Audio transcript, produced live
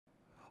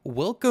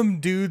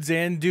Welcome, dudes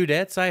and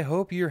dudettes. I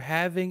hope you're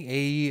having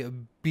a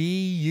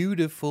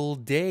beautiful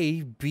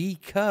day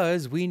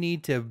because we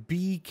need to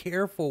be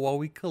careful while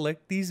we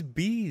collect these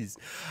bees.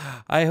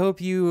 I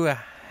hope you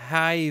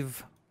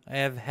have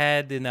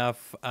had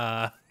enough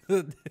of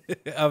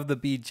the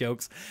bee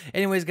jokes.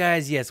 Anyways,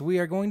 guys, yes, we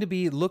are going to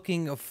be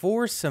looking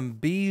for some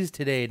bees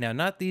today. Now,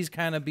 not these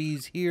kind of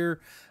bees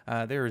here.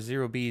 There are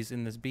 0 bees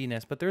in this bee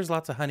nest, but there's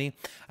lots of honey.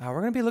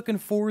 We're going to be looking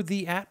for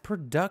the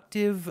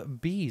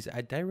 @productive bees.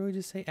 Did I really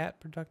just say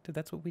 @productive?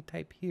 That's what we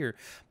type here.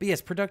 But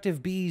yes,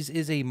 productive bees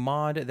is a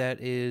mod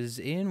that is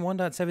in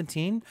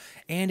 1.17,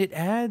 and it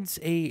adds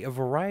a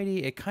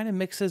variety. It kind of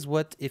mixes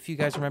what, if you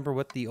guys remember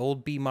what the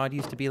old bee mod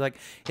used to be like,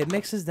 it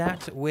mixes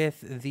that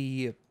with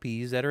the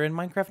bees that are in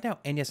Minecraft now.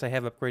 And yes, I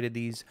have upgraded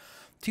these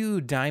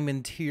to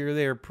diamond tier.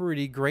 They're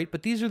pretty great,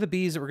 but these are the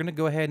bees that we're going to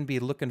go ahead and be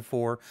looking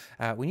for.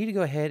 We need to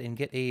go ahead and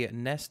get a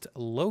nest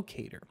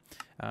locator.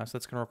 So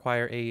that's going to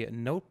require a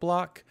note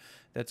block.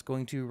 That's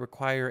going to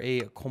require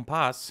a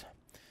compass,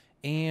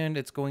 and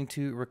it's going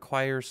to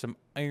require some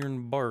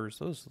iron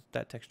bars.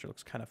 That texture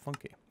looks kind of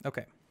funky.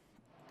 Okay.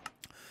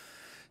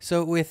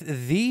 So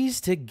with these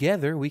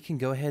together, we can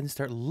go ahead and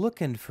start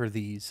looking for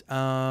these.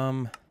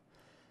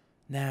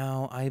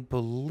 Now, I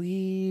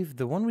believe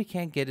the one we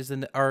can't get is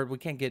we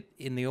can't get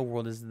in the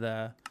overworld is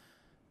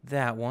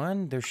that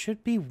one. There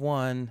should be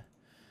one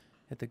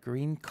that the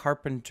Green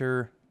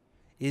Carpenter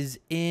is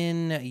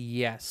in.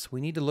 Yes,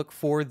 we need to look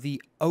for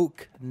the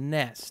oak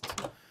nest.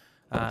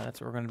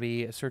 That's what we're going to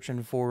be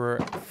searching for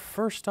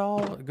first.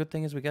 A good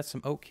thing is we got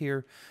some oak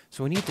here.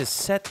 So we need to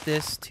set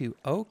this to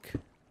oak.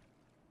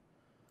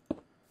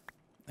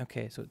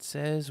 Okay, so it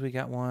says we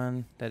got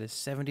one that is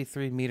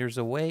 73 meters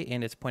away,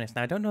 and it's pointless.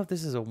 Now, I don't know if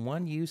this is a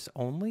one-use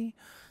only,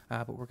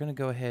 but we're going to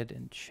go ahead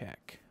and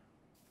check.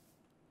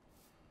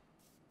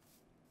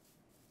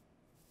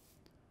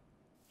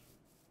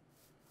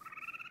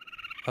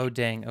 Oh,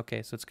 dang.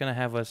 Okay, so it's going to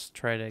have us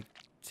try to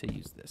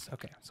use this.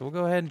 Okay, so we'll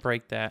go ahead and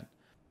break that.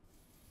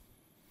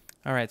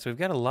 All right, so we've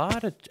got a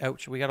lot of...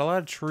 Ouch, we got a lot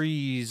of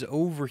trees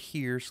over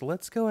here, so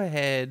let's go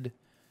ahead...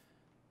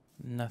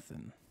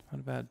 Nothing. What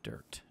about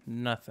dirt?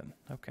 Nothing.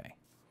 Okay.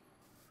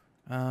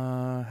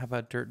 How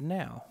about dirt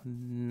now?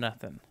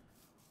 Nothing.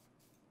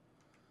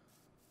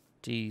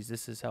 Geez,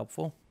 this is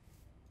helpful.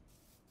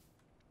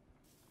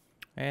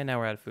 And now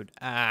we're out of food.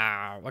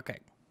 Ah, okay.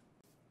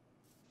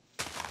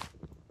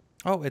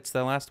 Oh, it's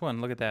the last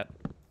one. Look at that.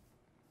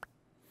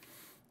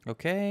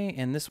 Okay,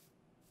 and this...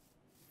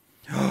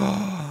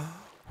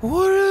 Whoa!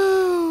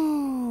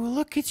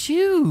 Look at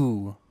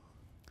you!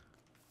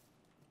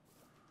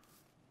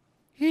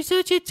 You're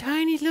such a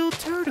tiny little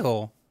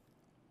turtle.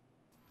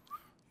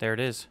 There it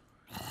is.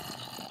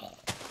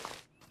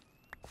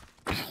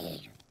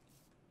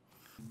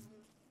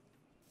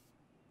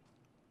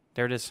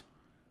 There it is.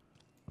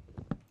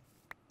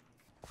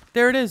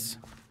 There it is.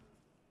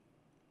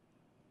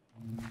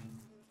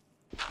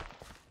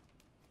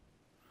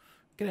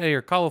 Get out of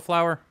here,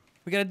 cauliflower.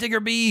 We got a digger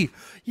bee.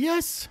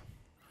 Yes.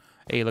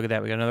 Hey, look at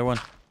that. We got another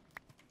one.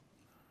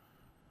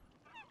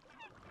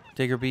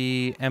 Digger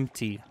bee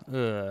empty.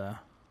 Ugh.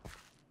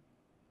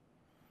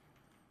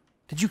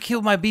 Did you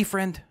kill my bee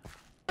friend?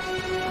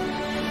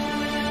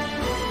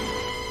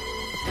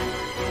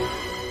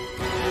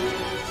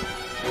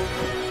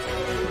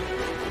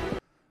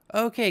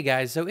 Okay,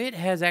 guys, so it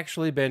has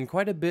actually been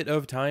quite a bit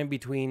of time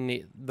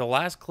between the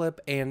last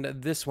clip and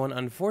this one.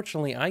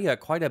 Unfortunately, I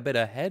got quite a bit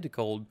of head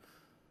cold.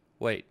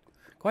 Wait.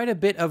 Quite a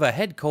bit of a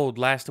head cold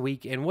last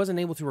week and wasn't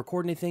able to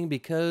record anything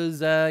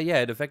because, yeah,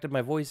 it affected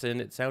my voice and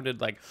it sounded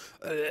like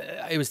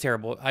it was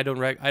terrible. I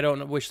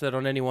don't wish that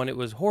on anyone. It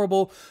was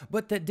horrible,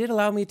 but that did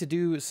allow me to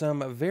do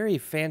some very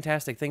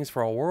fantastic things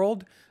for our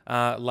world,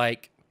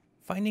 like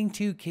finding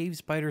 2 cave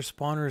spider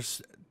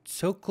spawners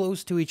so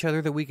close to each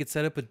other that we could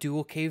set up a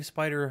dual cave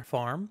spider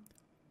farm,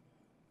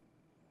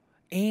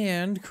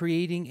 and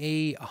creating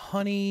a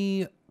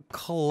honey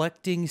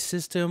collecting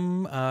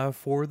system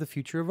for the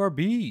future of our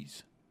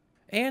bees.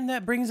 And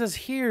that brings us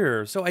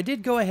here. So I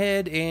did go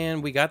ahead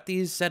and we got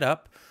these set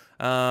up.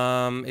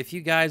 If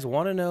you guys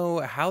want to know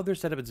how they're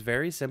set up, it's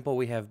very simple.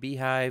 We have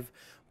beehive,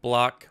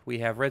 block, we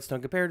have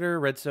redstone comparator,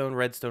 redstone,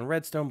 redstone,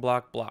 redstone,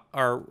 block, block,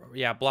 or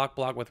yeah, block,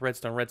 block with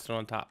redstone, redstone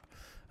on top.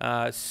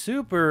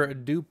 Super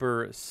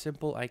duper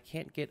simple. I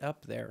can't get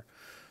up there.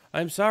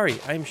 I'm sorry,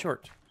 I'm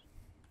short.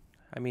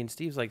 I mean,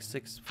 Steve's like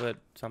 6 foot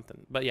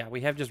something. But yeah,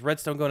 we have just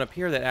redstone going up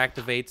here that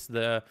activates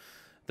the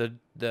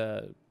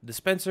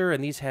dispenser,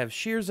 and these have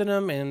shears in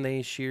them, and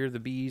they shear the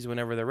bees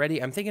whenever they're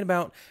ready. I'm thinking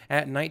about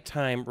at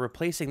nighttime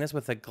replacing this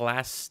with a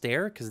glass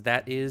stair, because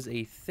that is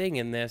a thing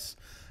in this,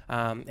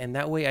 and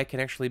that way I can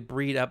actually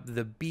breed up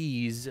the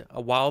bees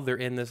while they're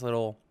in this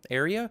little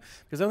area,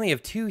 because I only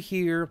have 2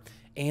 here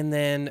and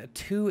then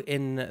 2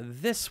 in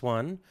this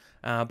one.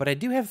 But I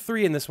do have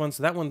 3 in this one,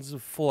 so that one's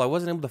full. I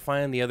wasn't able to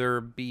find the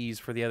other bees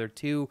for the other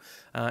 2,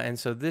 and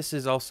so this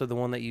is also the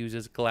one that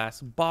uses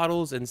glass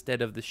bottles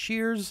instead of the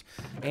shears.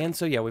 And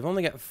so yeah, we've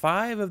only got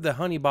 5 of the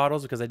honey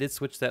bottles because I did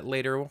switch that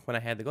later when I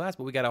had the glass,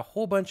 but we got a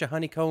whole bunch of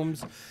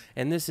honeycombs,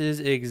 and this is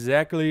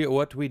exactly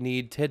what we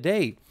need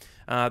today.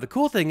 The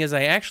cool thing is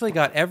I actually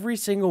got every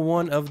single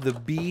one of the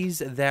bees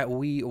that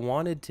we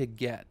wanted to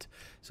get.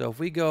 So if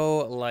we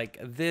go like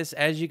this,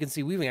 as you can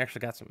see, we've actually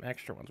got some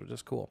extra ones, which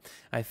is cool.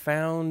 I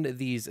found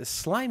these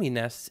slimy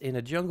nests in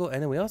a jungle,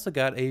 and then we also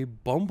got a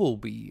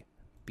bumblebee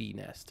bee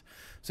nest.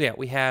 So yeah,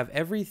 we have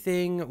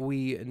everything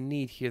we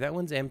need here. That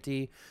one's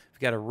empty.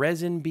 We've got a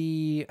resin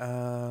bee,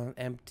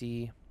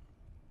 empty,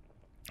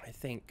 I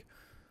think.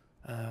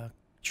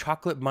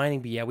 Chocolate mining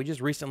bee, yeah, we just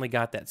recently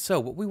got that. So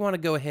what we want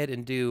to go ahead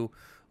and do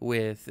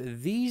with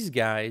these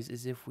guys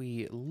is if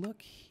we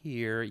look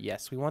here,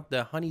 yes, we want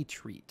the honey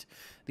treat.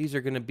 These are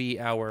going to be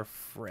our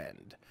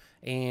friend.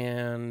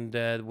 And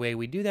the way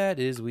we do that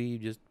is we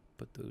just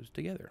put those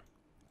together.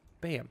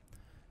 Bam.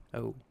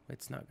 Oh,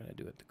 it's not going to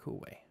do it the cool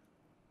way.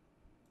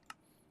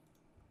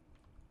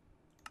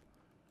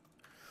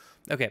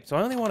 Okay, so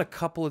I only want a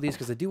couple of these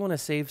because I do want to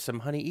save some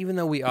honey. Even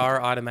though we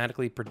are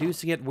automatically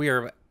producing it,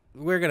 we're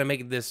going to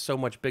make this so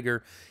much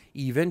bigger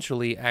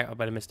eventually.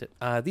 But I missed it.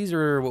 These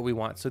are what we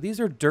want. So these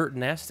are dirt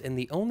nests, and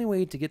the only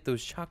way to get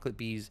those chocolate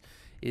bees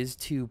is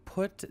to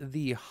put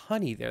the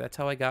honey there. That's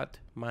how I got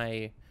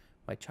my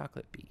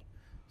chocolate bee.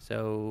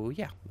 So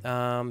yeah,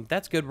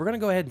 that's good. We're going to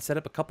go ahead and set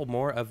up a couple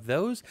more of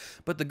those.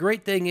 But the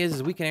great thing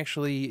is we can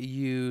actually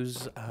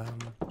use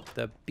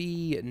the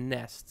bee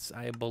nests,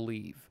 I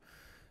believe.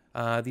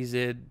 These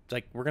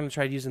like we're going to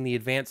try using the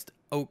advanced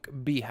oak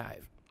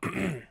beehive.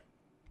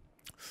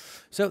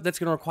 So that's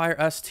going to require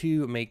us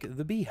to make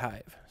the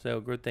beehive. So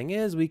good thing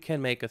is we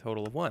can make a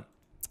total of 1.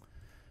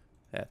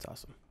 That's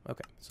awesome.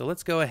 Okay, so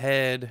let's go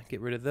ahead,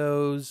 get rid of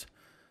those.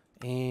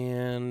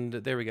 And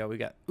there we go. We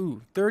got,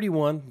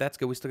 31. That's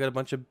good. We still got a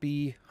bunch of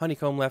bee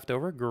honeycomb left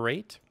over.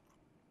 Great.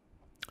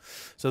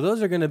 So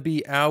those are going to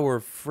be our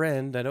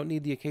friend. I don't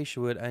need the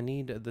acacia wood. I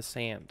need the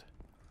sand.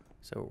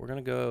 So we're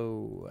going to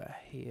go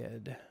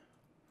ahead.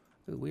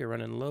 Ooh, we are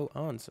running low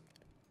on some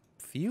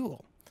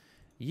fuel.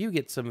 You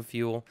get some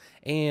fuel,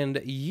 and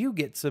you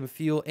get some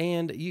fuel,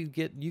 and you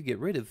get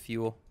rid of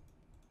fuel.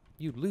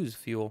 You lose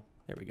fuel.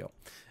 There we go.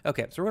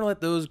 Okay, so we're gonna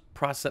let those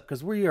process up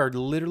because we are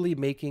literally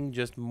making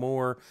just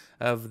more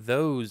of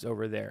those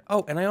over there.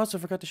 Oh, and I also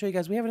forgot to show you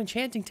guys, we have an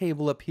enchanting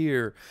table up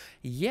here.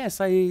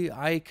 Yes,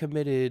 I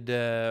committed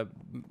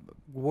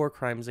war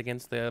crimes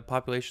against the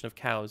population of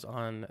cows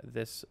on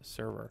this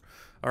server,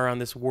 or on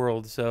this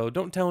world. So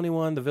don't tell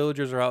anyone. The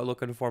villagers are out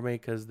looking for me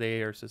because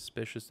they are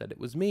suspicious that it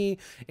was me,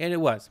 and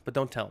it was, but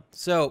don't tell them.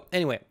 So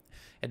anyway,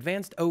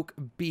 advanced oak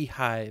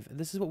beehive.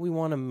 This is what we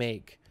want to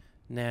make.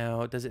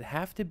 Now, does it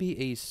have to be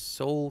a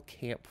soul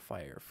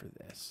campfire for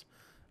this?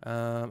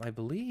 I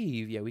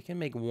believe, yeah, we can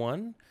make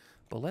 1.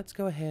 But let's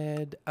go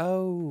ahead.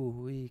 Oh,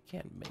 we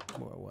can't make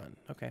more 1.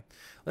 Okay,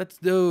 let's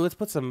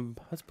put some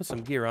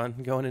gear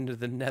on going into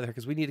the nether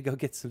because we need to go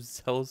get some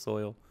soul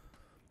soil.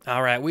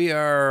 All right, we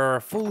are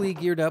fully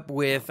geared up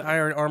with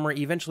iron armor.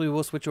 Eventually,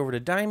 we'll switch over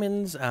to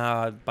diamonds.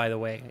 By the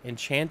way,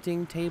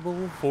 enchanting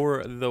table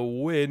for the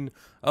win.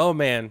 Oh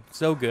man,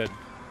 so good.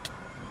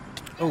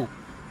 Oh,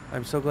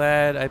 I'm so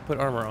glad I put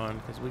armor on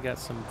because we got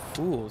some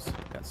fools.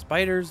 Got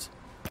spiders.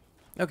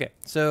 Okay,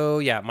 so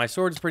yeah, my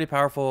sword's pretty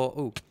powerful.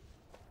 Ooh.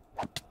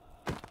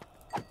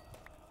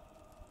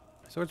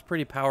 So it's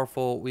pretty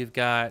powerful. We've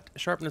got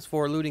sharpness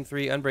 4, looting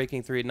 3,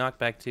 unbreaking 3,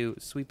 knockback 2,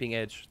 sweeping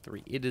edge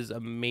 3. It is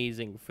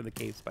amazing for the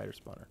cave spider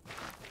spawner.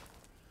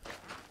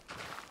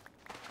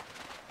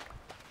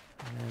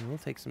 And we'll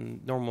take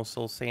some normal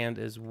soul sand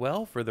as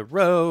well for the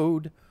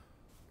road.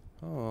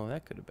 Oh,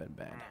 that could have been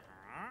bad.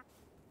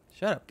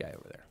 Shut up, guy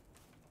over there.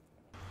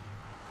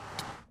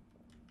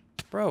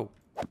 Bro.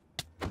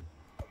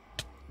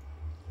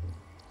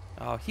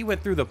 Oh, he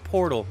went through the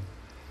portal.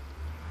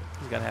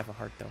 He's got to have a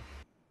heart, though.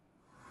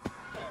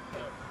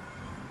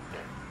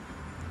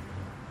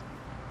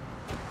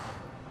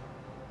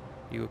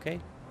 You okay?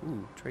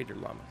 Ooh, trader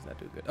llama. He's not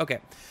doing good. Okay,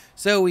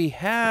 so we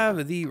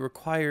have the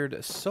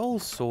required soul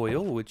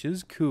soil, which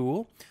is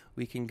cool.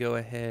 We can go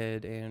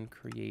ahead and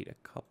create a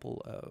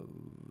couple of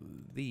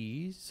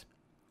these.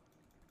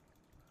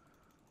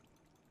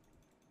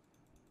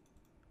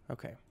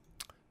 Okay,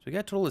 so we got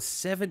a total of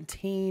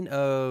 17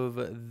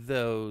 of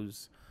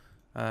those.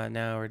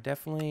 Now we're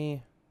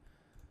definitely...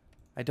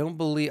 I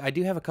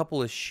do have a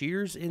couple of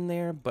shears in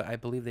there, but I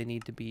believe they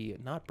need to be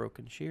not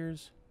broken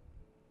shears.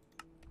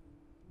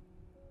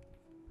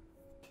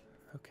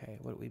 Okay,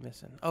 what are we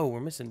missing? Oh,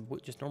 we're missing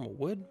just normal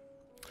wood?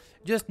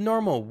 Just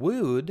normal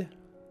wood?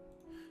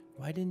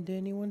 Why didn't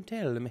anyone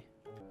tell me?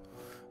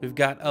 We've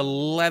got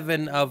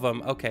 11 of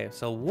them. Okay,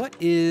 so what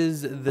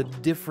is the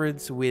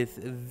difference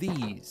with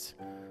these?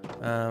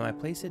 I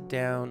place it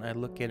down, I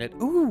look in it.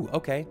 Ooh,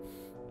 okay.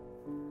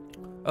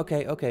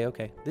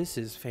 Okay. This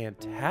is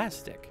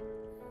fantastic.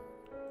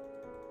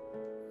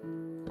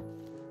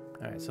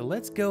 Alright, so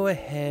let's go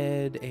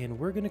ahead and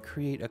we're going to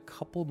create a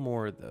couple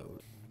more of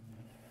those.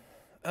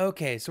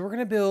 Okay, so we're going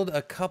to build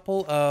a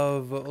couple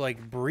of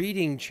like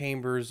breeding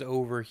chambers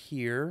over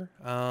here.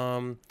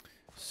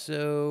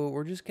 So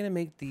we're just going to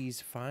make these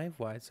 5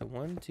 wide. So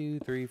 1, 2,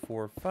 3,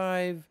 4,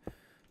 5,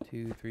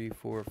 2, 3,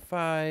 4,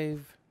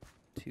 5,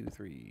 2,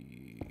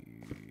 3.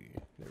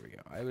 There we go.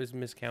 I was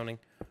miscounting.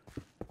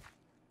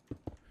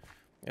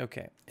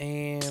 Okay,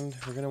 and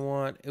we're going to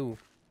want, we're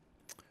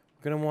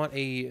going to want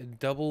a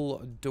double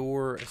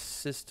door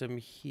system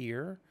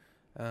here.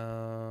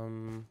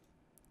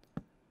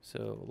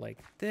 So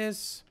like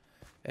this,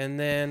 and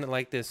then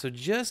like this. So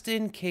just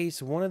in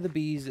case one of the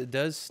bees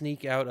does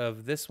sneak out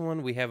of this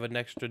one, we have an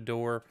extra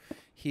door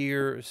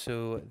here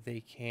so they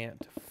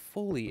can't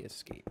fully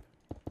escape.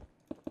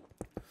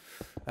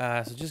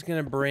 So just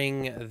gonna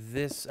bring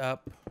this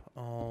up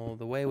all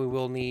the way. We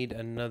will need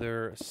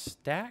another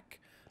stack,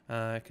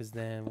 because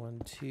then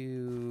 1,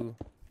 2,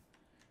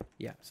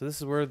 yeah. So this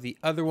is where the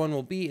other one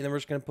will be, and then we're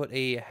just gonna put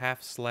a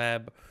half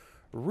slab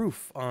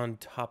roof on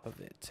top of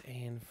it.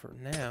 And for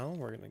now,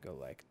 we're gonna go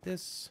like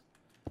this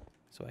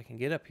so I can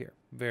get up here.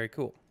 Very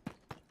cool.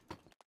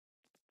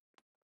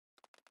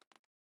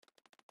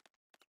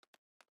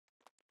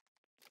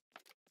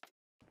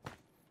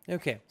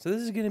 Okay, so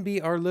this is gonna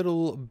be our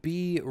little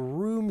bee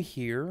room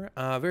here.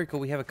 Very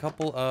cool. We have a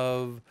couple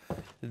of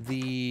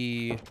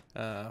the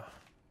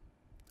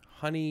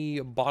honey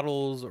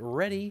bottles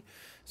ready.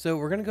 So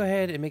we're gonna go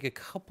ahead and make a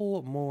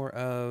couple more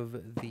of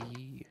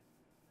the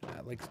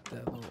like the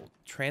little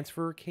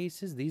transfer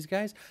cases, these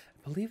guys. I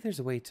believe there's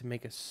a way to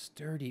make a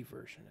sturdy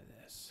version of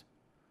this.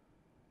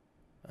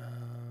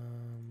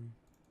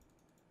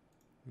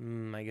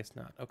 I guess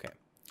not. Okay.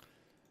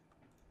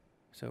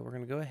 So we're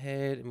going to go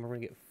ahead and we're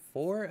going to get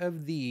 4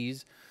 of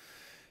these.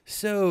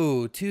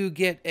 So to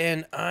get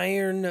an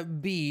iron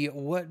bee,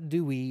 what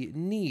do we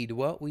need?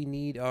 Well, we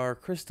need our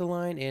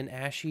crystalline and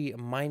ashy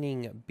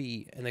mining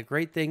bee. And the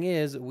great thing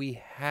is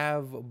we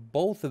have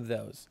both of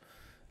those.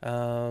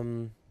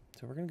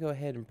 So we're going to go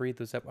ahead and breathe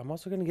those up. I'm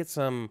also going to get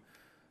some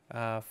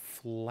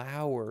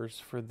flowers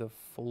for the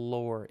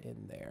floor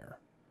in there.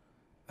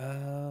 We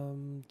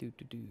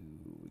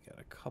got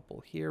a couple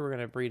here. We're going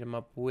to breed them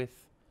up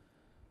with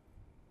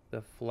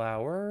the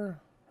flower.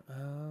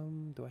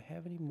 Do I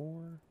have any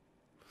more?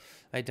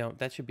 I don't.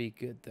 That should be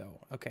good, though.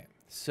 Okay,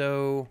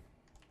 so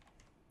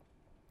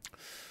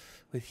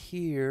with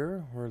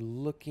here, we're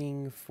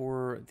looking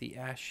for the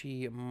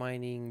ashy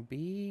mining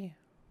bee.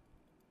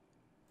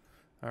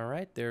 All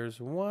right,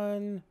 there's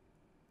one.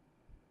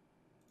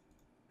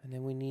 And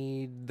then we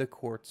need the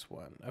quartz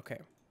one. Okay.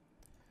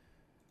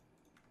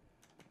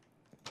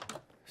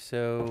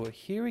 So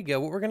here we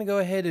go. What we're going to go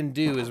ahead and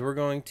do is we're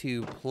going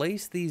to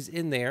place these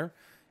in there,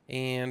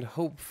 and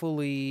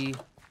hopefully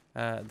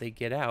they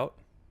get out.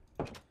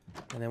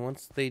 And then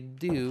once they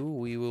do,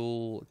 we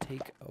will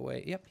take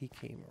away. Yep, he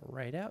came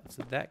right out.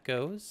 So that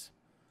goes.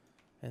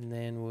 And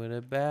then what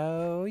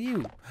about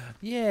you?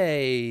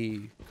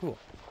 Yay! Cool.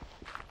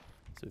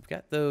 So we've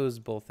got those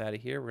both out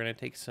of here. We're going to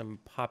take some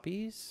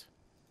poppies.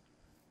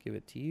 Give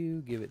it to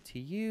you. Give it to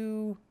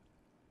you.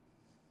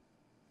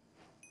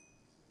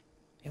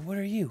 And what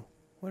are you?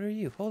 What are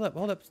you? Hold up.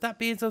 Hold up. Stop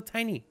being so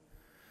tiny.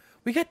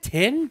 We got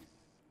 10?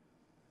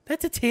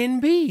 That's a 10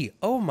 bee.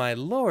 Oh, my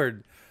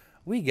Lord.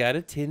 We got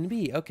a 10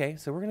 bee. Okay,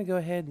 so we're going to go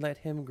ahead and let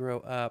him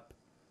grow up.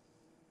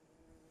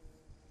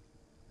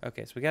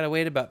 Okay, so we got to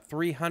wait about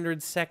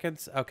 300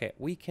 seconds. Okay,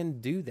 we can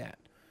do that.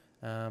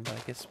 But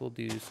I guess we'll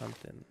do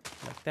something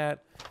like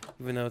that,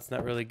 even though it's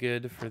not really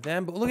good for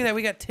them. But look at that,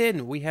 we got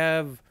 10. We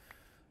have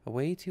a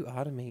way to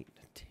automate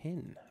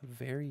 10.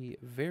 Very,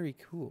 very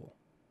cool.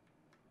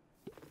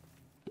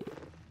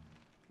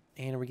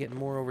 And are we getting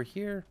more over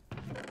here?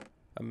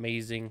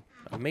 Amazing,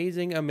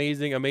 amazing,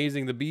 amazing,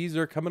 amazing. The bees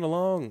are coming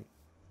along.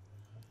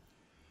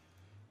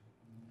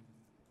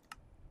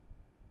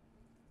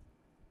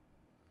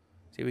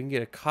 See, we can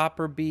get a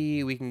copper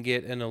bee, we can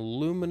get an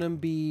aluminum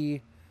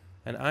bee,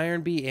 an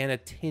iron bee, and a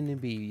tin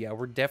bee. Yeah,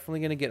 we're definitely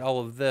going to get all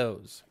of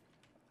those.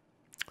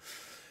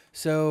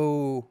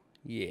 So,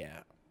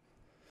 yeah.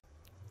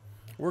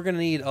 We're going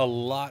to need a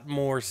lot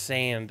more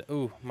sand.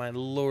 Oh, my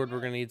Lord,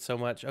 we're going to need so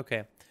much.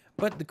 Okay.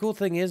 But the cool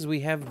thing is we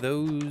have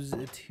those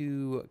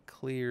 2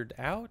 cleared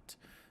out.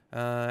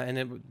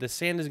 And the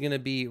sand is going to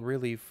be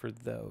really for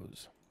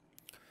those.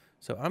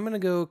 So I'm going to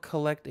go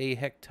collect a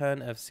heck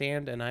ton of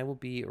sand, and I will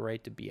be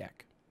right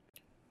back.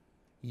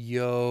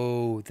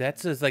 Yo,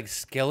 that's a like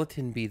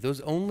skeleton bee.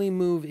 Those only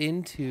move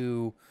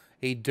into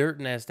a dirt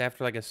nest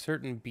after like a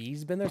certain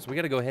bee's been there. So we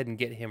got to go ahead and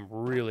get him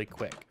really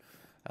quick.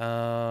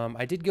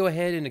 I did go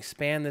ahead and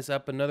expand this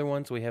up another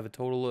one. So we have a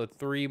total of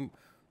 3,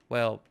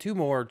 well, 2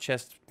 more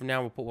chests. For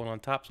now, we'll put one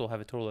on top. So we'll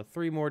have a total of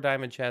 3 more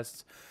diamond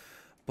chests.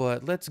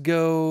 But let's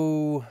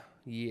go.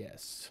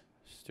 Yes.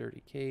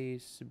 Sturdy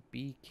case,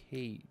 bee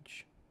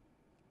cage.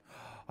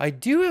 I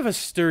do have a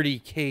sturdy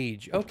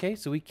cage. Okay,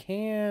 so we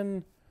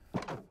can...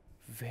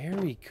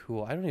 Very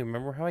cool. I don't even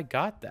remember how I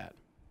got that.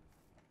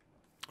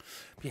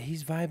 Yeah,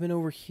 he's vibing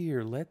over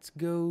here. Let's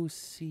go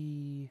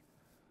see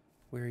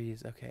where he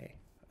is. Okay.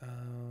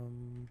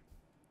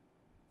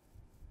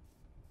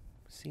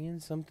 Seeing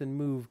something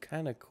move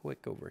kind of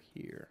quick over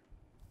here.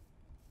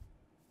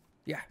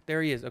 Yeah,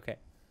 there he is. Okay.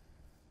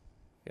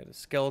 Got a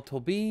skeletal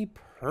bee.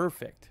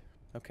 Perfect.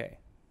 Okay.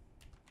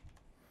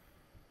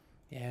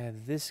 Yeah,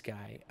 this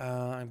guy.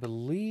 I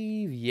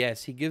believe,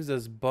 yes, he gives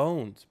us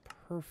bones.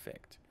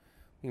 Perfect.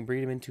 We can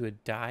breed him into a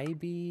die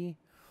bee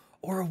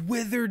or a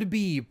withered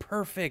bee.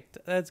 Perfect.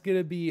 That's going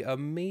to be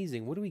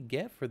amazing. What do we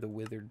get for the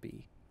withered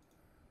bee?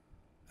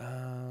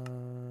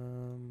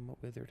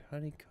 Withered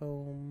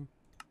honeycomb.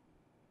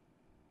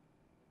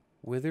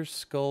 Wither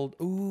skull.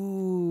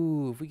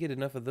 Ooh, if we get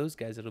enough of those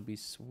guys, it'll be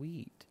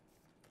sweet.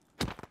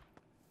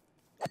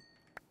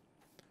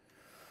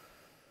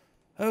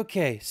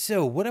 Okay,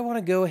 so what I want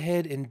to go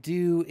ahead and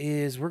do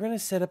is we're going to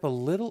set up a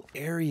little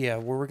area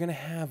where we're going to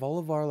have all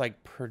of our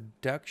like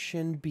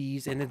production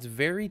bees, and it's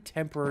very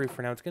temporary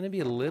for now. It's going to be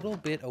a little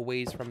bit a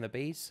ways from the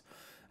base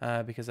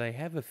because I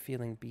have a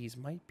feeling bees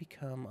might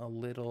become a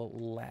little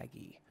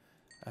laggy.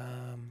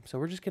 So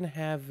we're just going to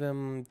have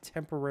them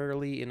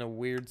temporarily in a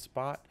weird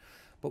spot,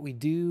 but we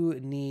do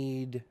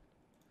need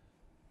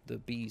the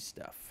bee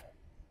stuff.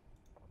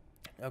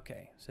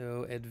 Okay,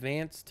 so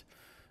advanced...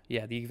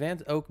 Yeah, the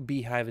advanced oak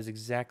beehive is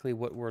exactly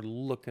what we're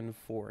looking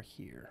for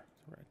here.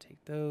 So we're going to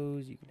take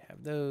those. You can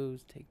have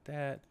those. Take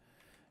that.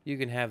 You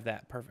can have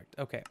that. Perfect.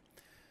 Okay.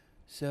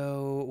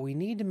 So we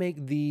need to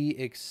make the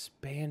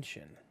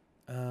expansion.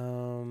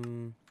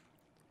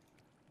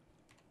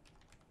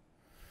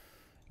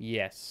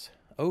 Yes.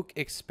 Oak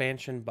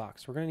expansion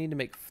box. We're going to need to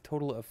make a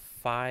total of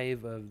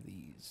 5 of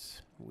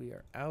these. We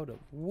are out of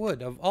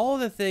wood. Of all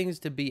the things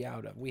to be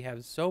out of, we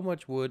have so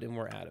much wood and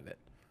we're out of it.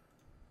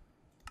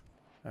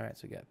 All right,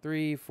 so we got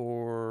 3,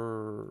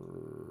 4.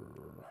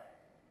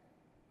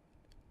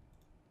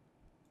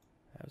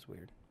 That was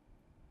weird.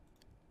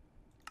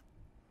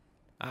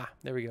 Ah,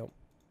 there we go.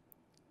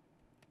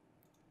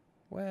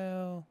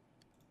 Well,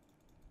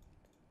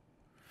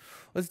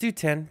 let's do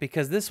 10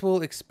 because this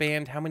will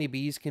expand how many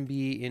bees can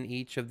be in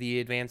each of the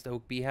advanced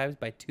oak beehives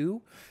by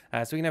 2.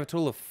 So we can have a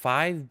total of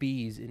 5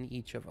 bees in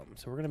each of them.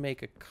 So we're going to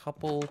make a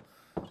couple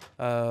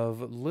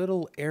of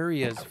little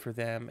areas for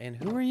them. And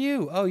who are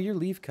you? Oh, you're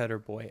leaf cutter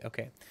boy.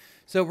 Okay.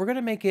 So we're going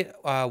to make it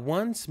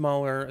one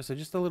smaller. So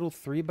just a little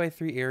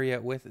 3x3 area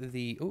with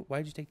the... Oh,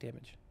 why'd you take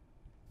damage?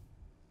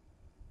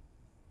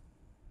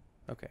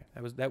 Okay.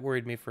 That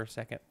worried me for a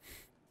second.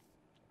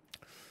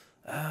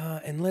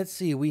 And let's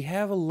see. We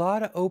have a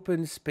lot of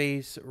open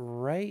space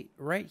right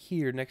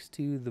here next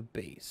to the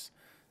base.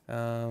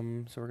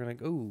 So we're going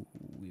to go... Ooh,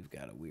 we've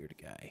got a weird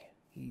guy.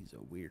 He's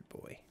a weird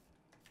boy.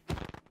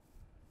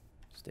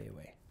 Stay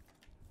away.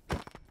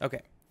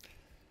 Okay.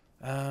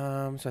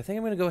 So I think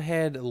I'm going to go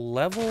ahead,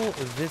 level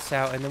this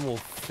out, and then we'll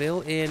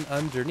fill in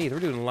underneath. We're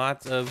doing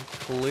lots of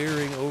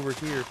clearing over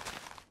here.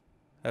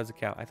 That was a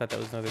cow. I thought that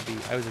was another bee.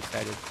 I was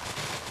excited.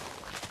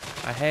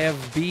 I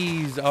have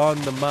bees on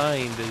the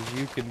mind, as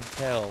you can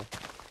tell.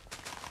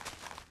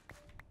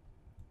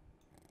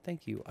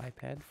 Thank you,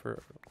 iPad,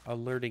 for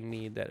alerting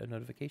me that a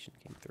notification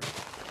came through.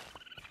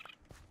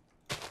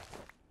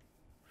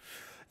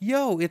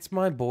 Yo, it's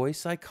my boy,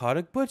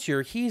 Psychotic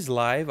Butcher. He's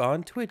live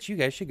on Twitch. You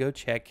guys should go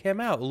check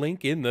him out.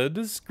 Link in the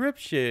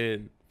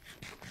description.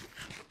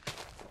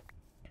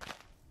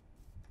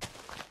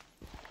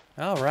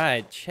 All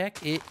right,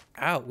 check it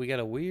out. We got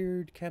a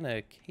weird kind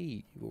of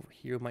cave over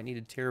here. We might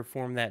need to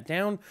terraform that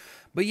down.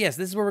 But yes,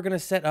 this is where we're going to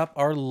set up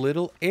our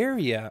little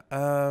area.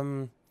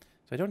 So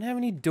I don't have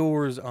any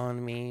doors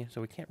on me,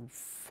 so we can't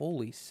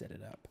fully set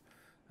it up.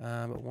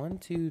 But 1,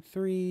 2,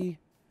 3...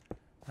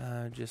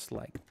 just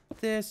like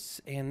this,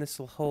 and this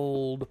will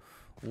hold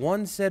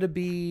 1 set of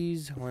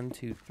bees. 1,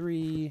 2,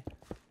 3.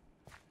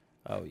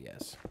 Oh,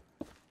 yes.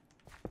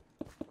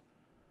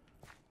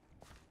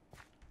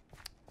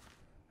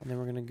 And then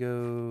we're going to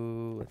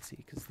go, let's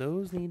see, because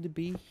those need to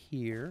be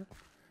here.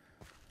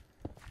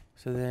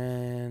 So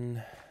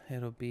then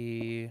it'll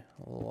be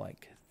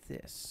like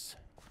this.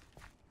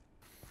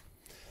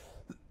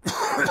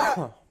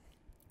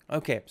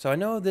 Okay, so I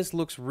know this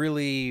looks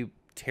really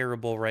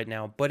terrible right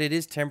now, but it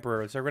is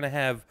temporary. So we're going to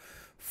have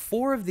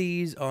 4 of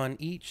these on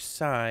each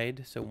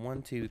side. So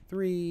 1, 2,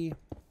 3.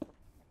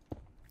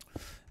 Then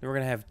we're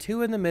going to have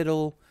 2 in the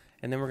middle,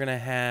 and then we're going to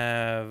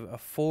have a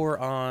 4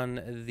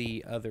 on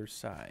the other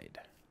side.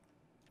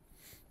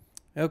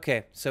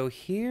 Okay, so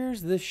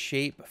here's the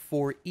shape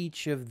for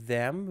each of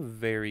them.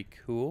 Very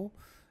cool.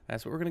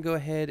 That's what we're going to go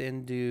ahead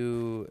and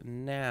do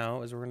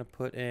now, is we're going to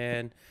put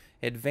an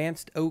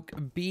advanced oak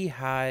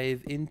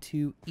beehive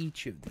into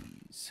each of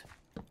these.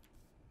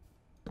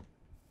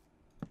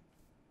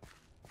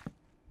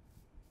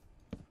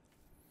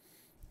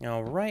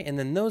 All right, and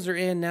then those are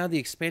in. Now the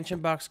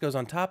expansion box goes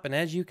on top, and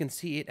as you can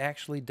see, it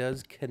actually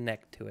does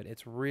connect to it.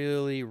 It's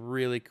really,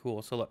 really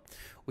cool. So look,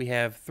 we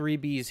have 3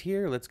 bees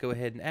here. Let's go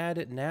ahead and add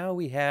it. Now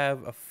we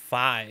have a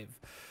 5.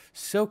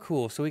 So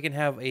cool. So we can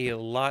have a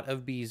lot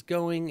of bees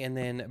going, and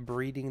then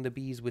breeding the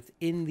bees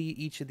within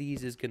each of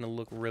these is going to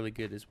look really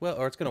good as well,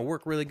 or it's going to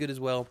work really good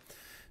as well.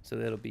 So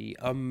that'll be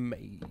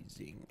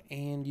amazing.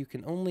 And you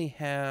can only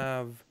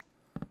have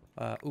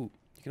Ooh,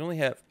 you can only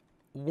have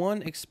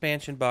one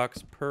expansion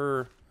box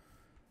per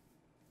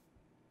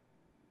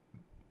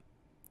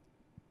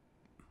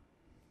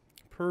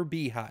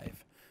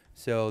beehive.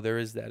 So there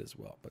is that as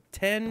well. But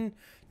 10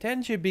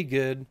 should be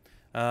good.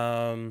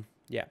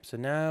 Yeah, so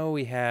now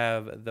we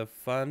have the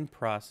fun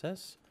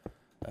process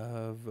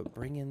of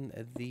bringing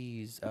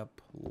these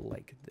up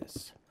like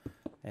this.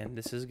 And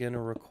this is going to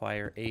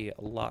require a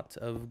lot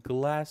of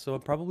glass. So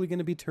I'm probably going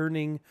to be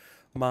turning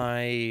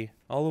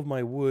all of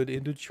my wood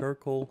into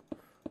charcoal.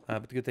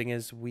 But the good thing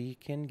is we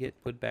can get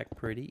wood back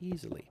pretty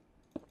easily.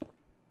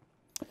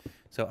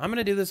 So I'm going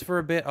to do this for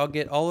a bit. I'll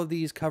get all of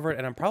these covered,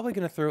 and I'm probably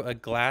going to throw a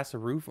glass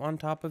roof on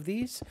top of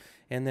these.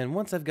 And then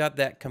once I've got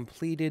that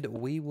completed,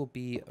 we will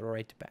be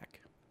right back.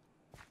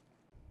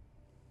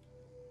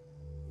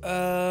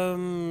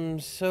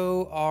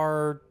 So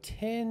our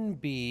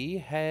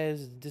 10B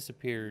has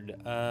disappeared.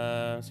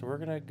 So we're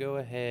going to go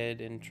ahead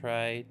and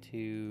try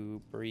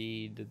to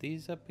breed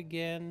these up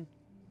again.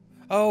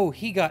 Oh,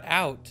 he got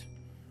out.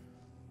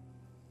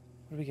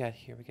 What do we got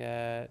here? We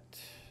got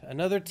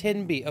another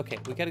 10B. Okay,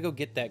 we got to go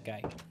get that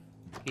guy.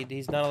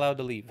 He's not allowed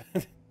to leave.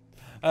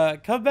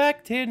 Come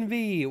back,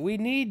 10B. We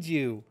need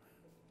you.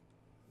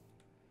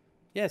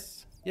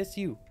 Yes. Yes,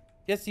 you.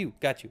 Yes, you.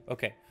 Got you.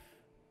 Okay.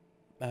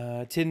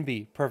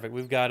 10B. Perfect.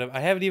 We've got him. I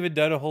haven't even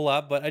done a whole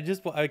lot, but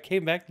I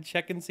came back to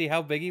check and see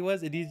how big he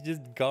was, and he's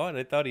just gone.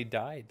 I thought he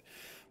died.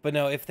 But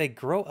no, if they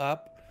grow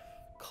up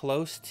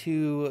close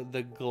to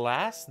the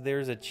glass,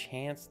 there's a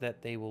chance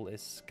that they will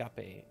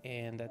escape,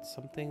 and that's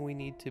something we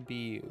need to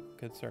be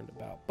concerned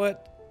about.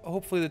 But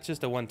hopefully that's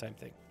just a one-time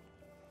thing.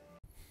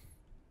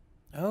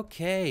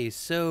 Okay,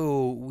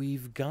 so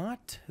we've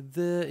got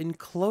the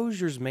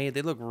enclosures made.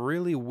 They look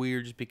really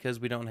weird just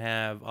because we don't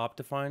have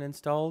Optifine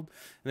installed.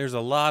 There's a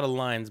lot of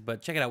lines,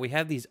 but check it out. We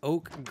have these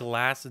oak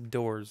glass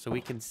doors, so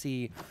we can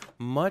see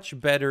much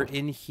better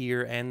in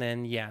here. And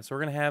then, yeah, so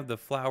we're going to have the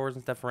flowers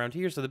and stuff around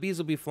here. So the bees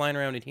will be flying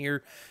around in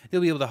here. They'll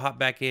be able to hop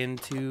back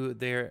into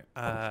their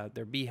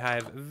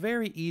beehive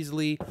very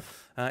easily.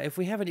 If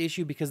we have an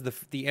issue because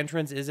the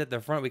entrance is at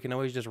the front, we can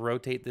always just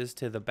rotate this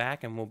to the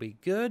back and we'll be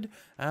good.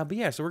 But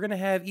yeah, so we're going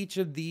to have each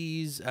of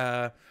these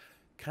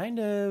kind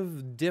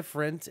of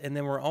different, and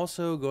then we're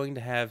also going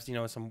to have, you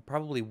know, some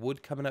probably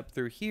wood coming up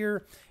through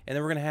here, and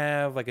then we're going to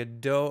have like a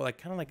kind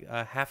of like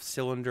a half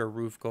cylinder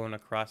roof going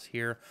across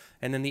here,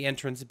 and then the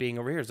entrance being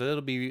over here, so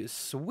it'll be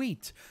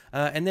sweet.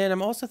 And then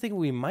I'm also thinking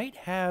we might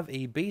have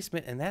a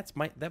basement, and that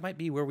might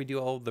be where we do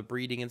all the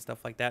breeding and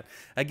stuff like that.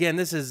 Again,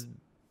 this is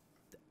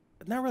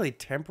not really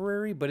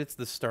temporary, but it's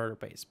the starter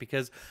base,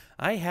 because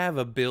I have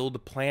a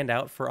build planned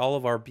out for all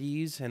of our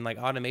bees and like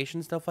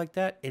automation stuff like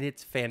that, and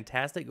it's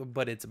fantastic,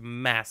 but it's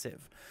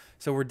massive.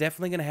 So we're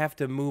definitely going to have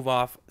to move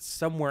off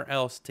somewhere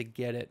else to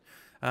get it.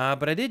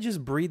 But I did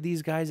just breed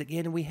these guys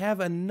again, and we have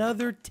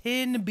another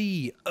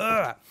 10B.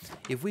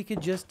 If we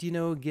could just, you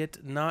know,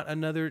 get not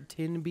another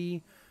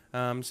 10B.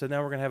 So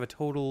now we're going to have a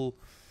total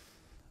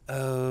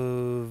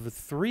of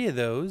 3 of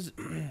those,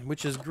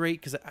 which is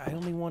great because I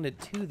only wanted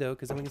 2 though,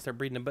 because then we can start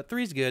breeding them. But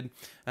 3's good,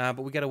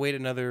 but we got to wait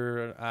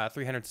another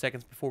 300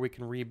 seconds before we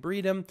can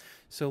rebreed them.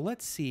 So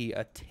let's see,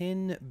 a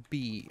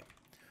 10B.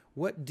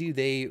 What do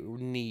they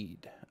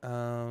need?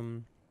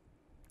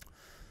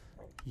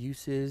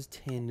 Uses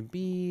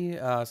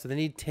 10B. So they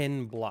need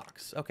 10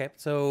 blocks. Okay,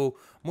 so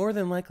more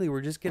than likely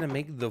we're just gonna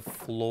make the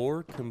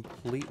floor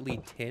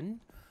completely tin.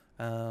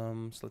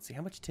 So let's see,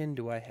 how much tin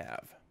do I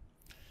have?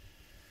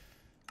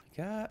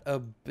 Got a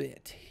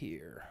bit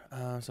here.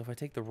 So if I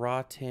take the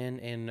raw tin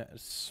and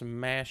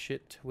smash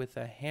it with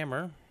a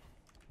hammer.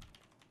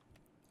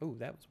 Oh,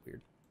 that was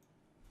weird.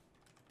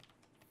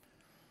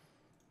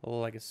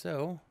 Like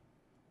so.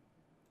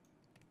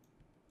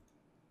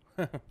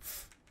 We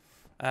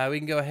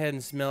can go ahead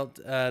and smelt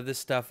this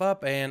stuff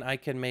up, and I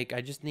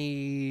just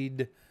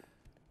need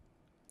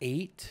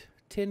 8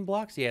 tin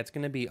blocks. Yeah, it's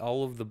going to be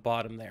all of the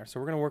bottom there.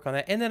 So we're going to work on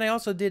that. And then I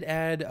also did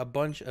add a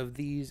bunch of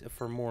these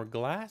for more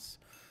glass.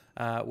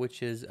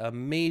 Which is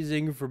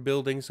amazing for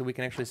building, so we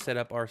can actually set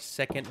up our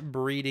second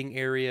breeding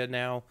area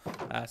now.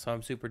 So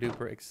I'm super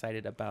duper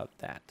excited about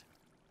that.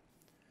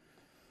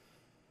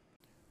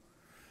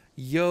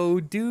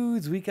 Yo,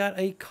 dudes, we got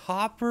a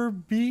copper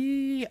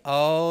bee.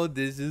 Oh,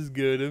 this is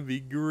gonna be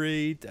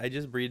great. I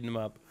just breeded them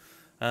up,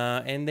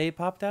 and they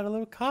popped out a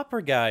little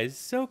copper, guys.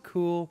 So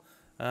cool.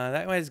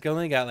 That guy's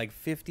only got like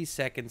 50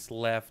 seconds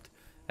left.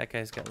 That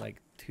guy's got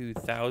like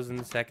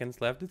 2,000 seconds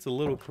left. It's a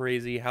little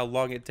crazy how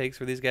long it takes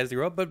for these guys to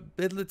grow up, but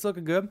it's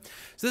looking good.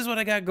 So this is what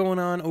I got going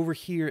on over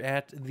here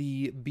at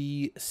the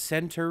bee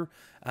center.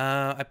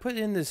 I put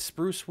in this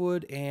spruce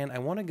wood, and I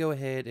want to go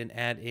ahead and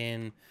add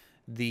in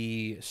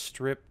the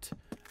stripped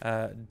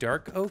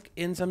dark oak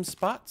in some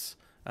spots.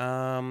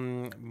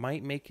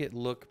 Might make it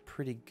look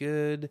pretty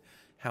good.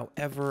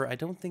 However, I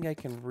don't think I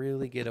can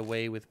really get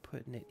away with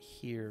putting it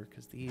here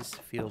because these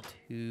feel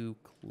too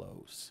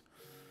close.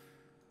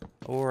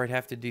 Or I'd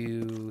have to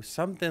do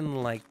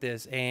something like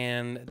this,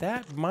 and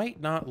that might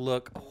not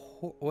look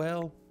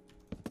well.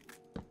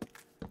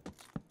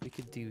 We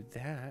could do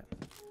that,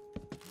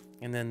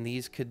 and then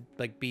these could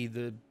like be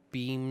the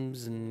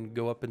beams and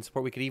go up in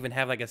support. We could even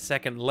have like a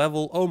second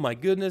level. Oh my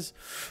goodness.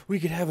 We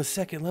could have a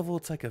second level.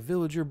 It's like a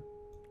villager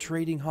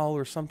trading hall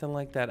or something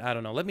like that. I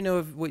don't know. Let me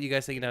know what you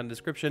guys think down in the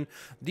description.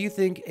 Do you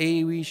think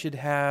we should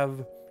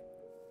have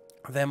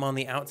them on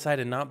the outside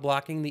and not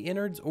blocking the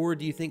innards, or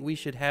do you think we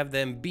should have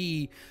them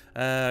be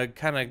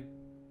kind of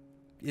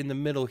in the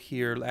middle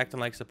here,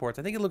 acting like supports?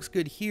 I think it looks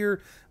good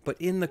here, but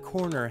in the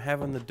corner,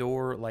 having the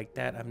door like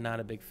that, I'm not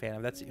a big fan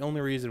of. That's the only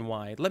reason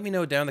why. Let me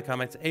know down in the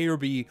comments, A or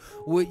B,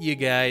 what you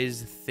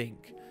guys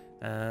think.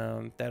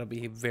 That'll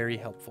be very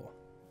helpful.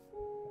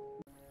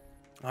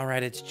 All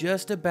right, it's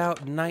just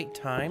about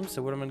nighttime,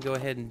 so what I'm gonna go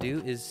ahead and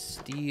do is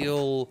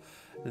steal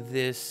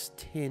this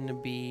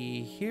tin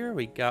bee here.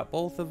 We got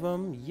both of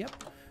them.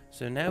 Yep.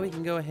 So now we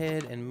can go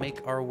ahead and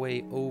make our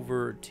way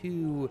over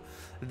to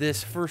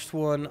this first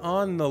one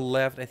on the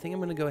left. I think I'm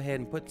going to go ahead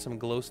and put some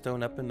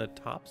glowstone up in the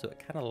top so it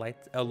kind of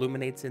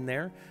illuminates in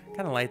there.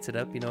 Kind of lights it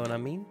up, you know what I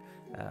mean?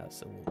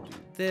 So we'll do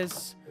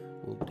this.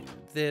 We'll do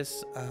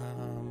this.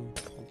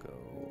 We'll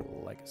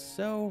go like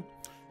so.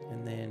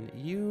 And then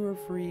you are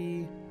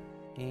free.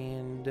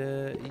 And,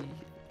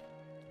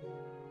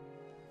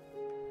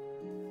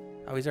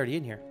 oh, he's already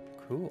in here.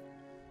 Cool.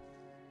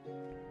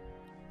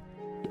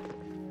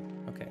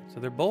 Okay, so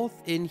they're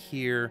both in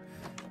here.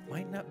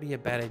 Might not be a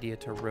bad idea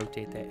to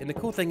rotate that. And the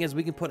cool thing is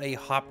we can put a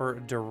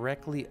hopper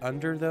directly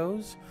under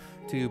those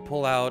to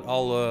pull out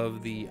all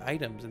of the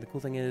items. And the cool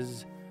thing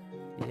is,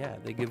 yeah,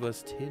 they give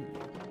us tin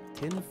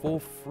for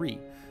free.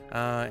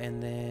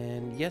 And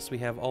then, yes, we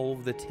have all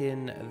of the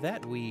tin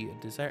that we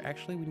desire.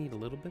 Actually, we need a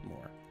little bit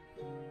more.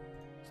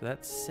 So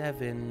that's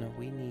 7.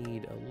 We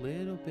need a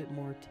little bit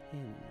more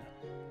tin.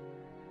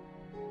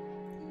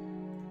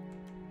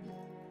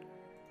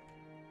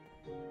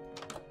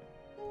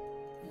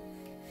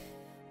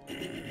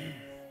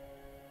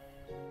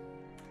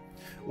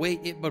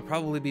 Wait, it would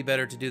probably be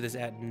better to do this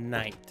at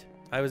night.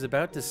 I was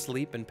about to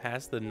sleep and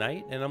pass the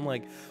night, and I'm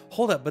like,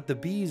 hold up, but the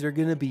bees are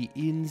going to be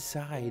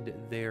inside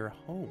their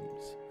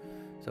homes.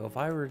 So if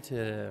I were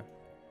to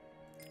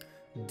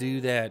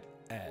do that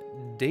at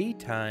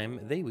daytime,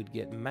 they would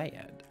get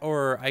mad.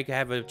 Or I could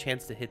have a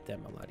chance to hit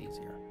them a lot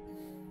easier.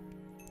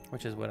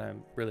 Which is what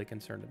I'm really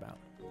concerned about.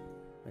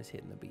 Is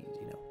hitting the bees,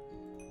 you know.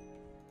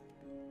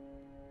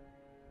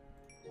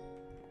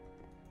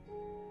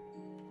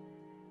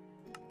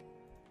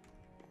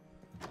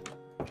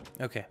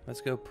 Okay, let's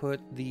go put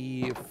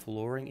the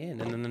flooring in.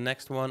 And then the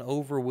next one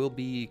over will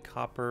be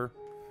copper.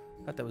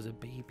 I thought that was a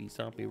baby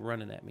zombie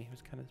running at me. It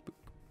was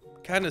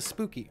kind of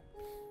spooky.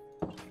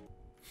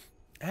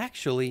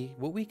 Actually,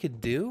 what we could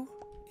do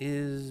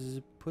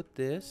is put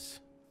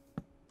this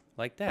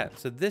like that.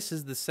 So this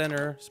is the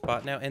center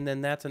spot now, and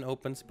then that's an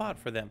open spot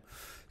for them.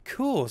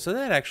 Cool, so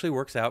that actually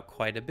works out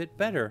quite a bit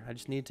better. I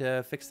just need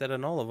to fix that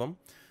on all of them.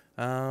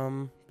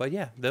 But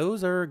yeah,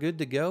 those are good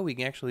to go. We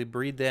can actually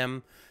breed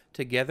them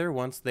together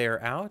once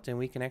they're out, and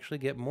we can actually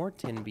get more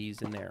tin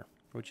bees in there,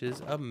 which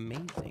is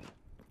amazing.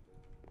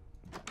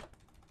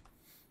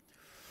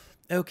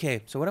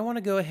 Okay, so what I want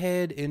to go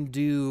ahead and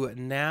do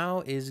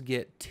now is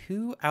get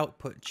 2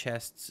 output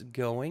chests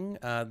going.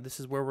 This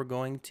is where we're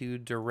going to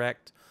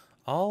direct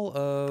all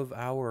of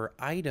our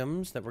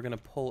items that we're going to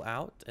pull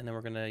out, and then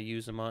we're going to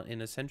use them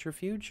in a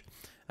centrifuge.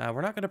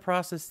 We're not going to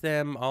process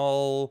them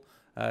all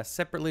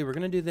separately. We're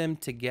going to do them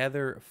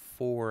together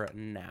for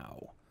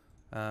now.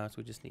 So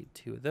we just need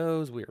 2 of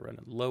those. We are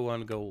running low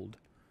on gold.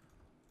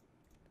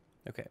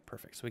 Okay,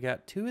 perfect. So we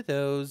got 2 of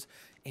those,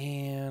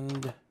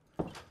 and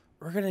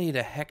we're going to need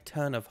a heck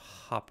ton of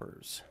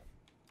hoppers.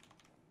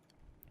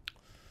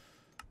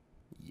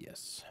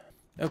 Yes.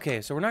 Okay,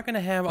 so we're not going to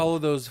have all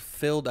of those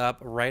filled up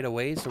right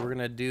away, so we're going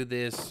to do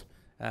this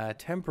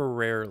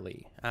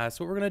temporarily.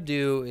 So what we're going to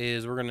do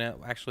is we're going to,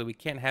 actually, we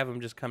can't have them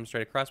just come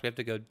straight across. We have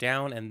to go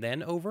down and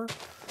then over.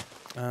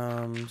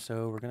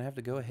 So we're going to have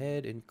to go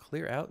ahead and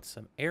clear out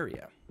some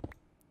area.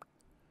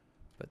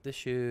 But this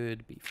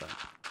should be fun.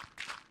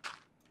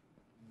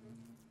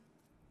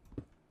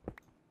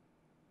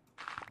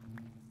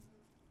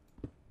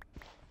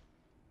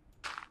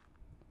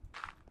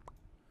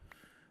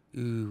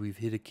 Ooh, we've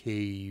hit a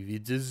cave.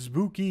 It's a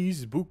spooky,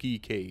 spooky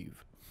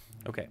cave.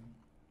 Okay.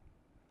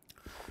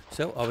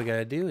 So all we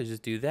gotta do is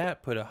just do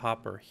that. Put a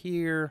hopper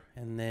here,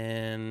 and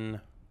then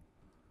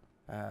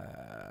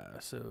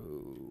so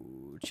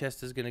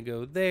chest is gonna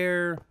go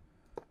there.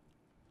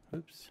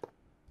 Oops.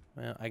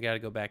 Well, I gotta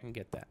go back and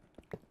get that.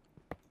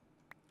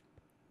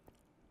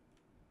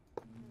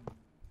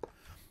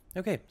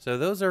 Okay, so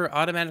those are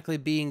automatically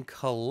being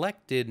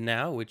collected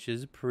now, which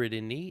is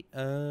pretty neat.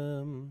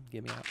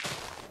 Get me out.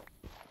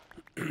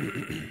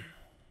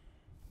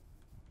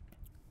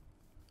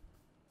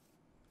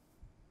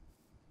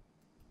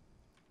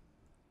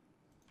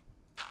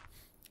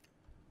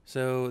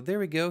 So there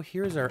we go.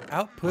 Here's our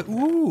output.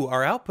 Ooh,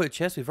 our output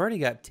chest. We've already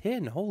got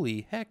 10.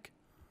 Holy heck.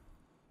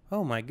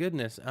 Oh my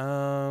goodness.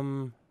 Yeah,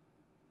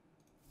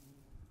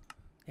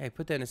 I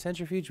put that in a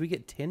centrifuge. We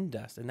get tin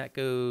dust, and that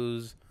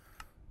goes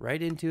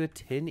right into a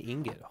tin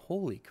ingot.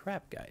 Holy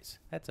crap, guys.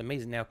 That's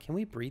amazing. Now, can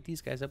we breed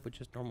these guys up with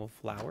just normal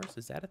flowers?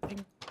 Is that a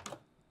thing?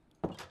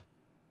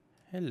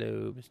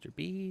 Hello, Mr.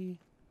 Bee.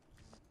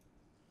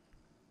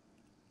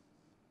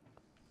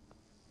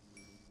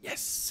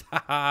 Yes!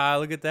 Haha,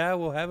 look at that.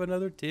 We'll have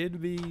another tin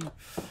bee.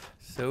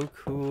 So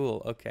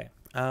cool. Okay.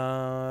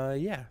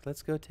 Yeah,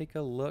 let's go take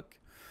a look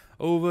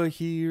over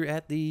here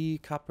at the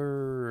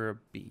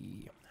copper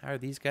bee. How are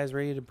these guys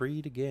ready to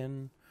breed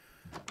again?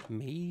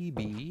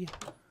 Maybe.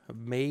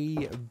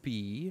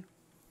 Maybe.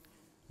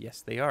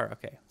 Yes, they are.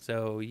 Okay.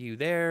 So you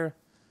there.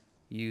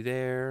 You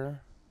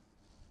there.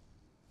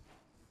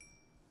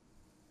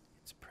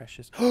 It's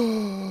precious.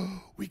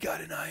 Oh, we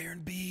got an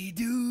iron bee,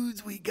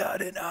 dudes. We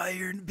got an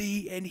iron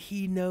bee, and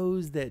he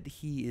knows that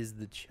he is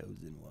the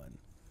chosen one.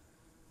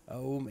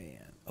 Oh,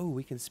 man. Oh,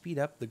 we can speed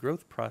up the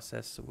growth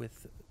process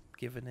with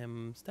giving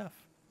him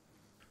stuff.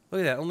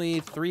 Look at that. Only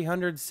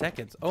 300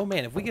 seconds. Oh,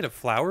 man. If we get a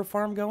flower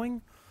farm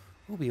going,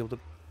 we'll be able to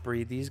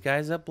breed these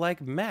guys up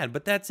like mad.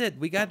 But that's it.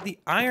 We got the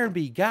iron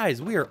bee.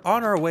 Guys, we are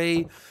on our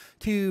way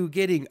to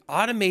getting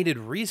automated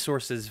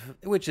resources,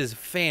 which is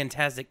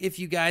fantastic. If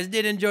you guys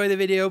did enjoy the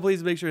video,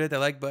 please make sure to hit that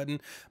like button.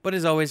 But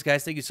as always,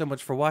 guys, thank you so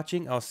much for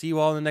watching. I'll see you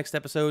all in the next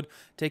episode.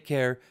 Take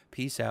care.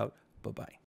 Peace out. Bye-bye.